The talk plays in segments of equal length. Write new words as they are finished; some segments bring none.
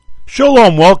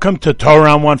Shalom, welcome to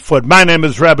Torah on One Foot. My name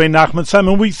is Rabbi Nachman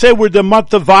Simon. We say we're the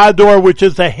month of Adar, which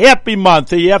is a happy month,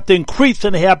 so you have to increase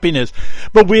in happiness.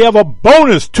 But we have a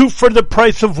bonus, 2 for the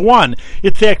price of 1.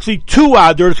 It's actually 2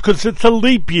 Adars because it's a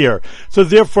leap year. So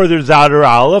therefore there's Adar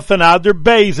Aleph and Adar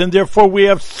Beis, and therefore we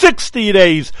have 60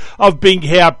 days of being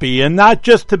happy. And not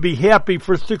just to be happy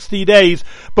for 60 days,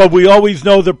 but we always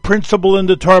know the principle in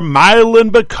the Torah, Ma'alin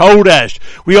B'Kodesh.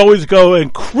 We always go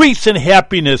increase in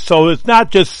happiness. So it's not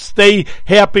just stay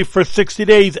happy for 60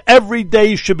 days. Every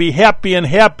day should be happy and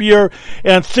happier,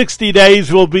 and 60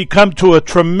 days will become to a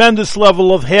tremendous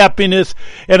level of happiness.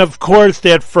 And of course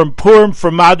that from Purim,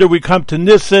 from Adar, we come to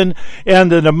Nisan,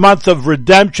 and in the month of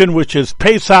redemption, which is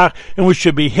Pesach, and we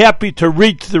should be happy to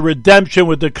reach the redemption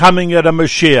with the coming of the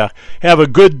Mashiach. Have a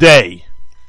good day.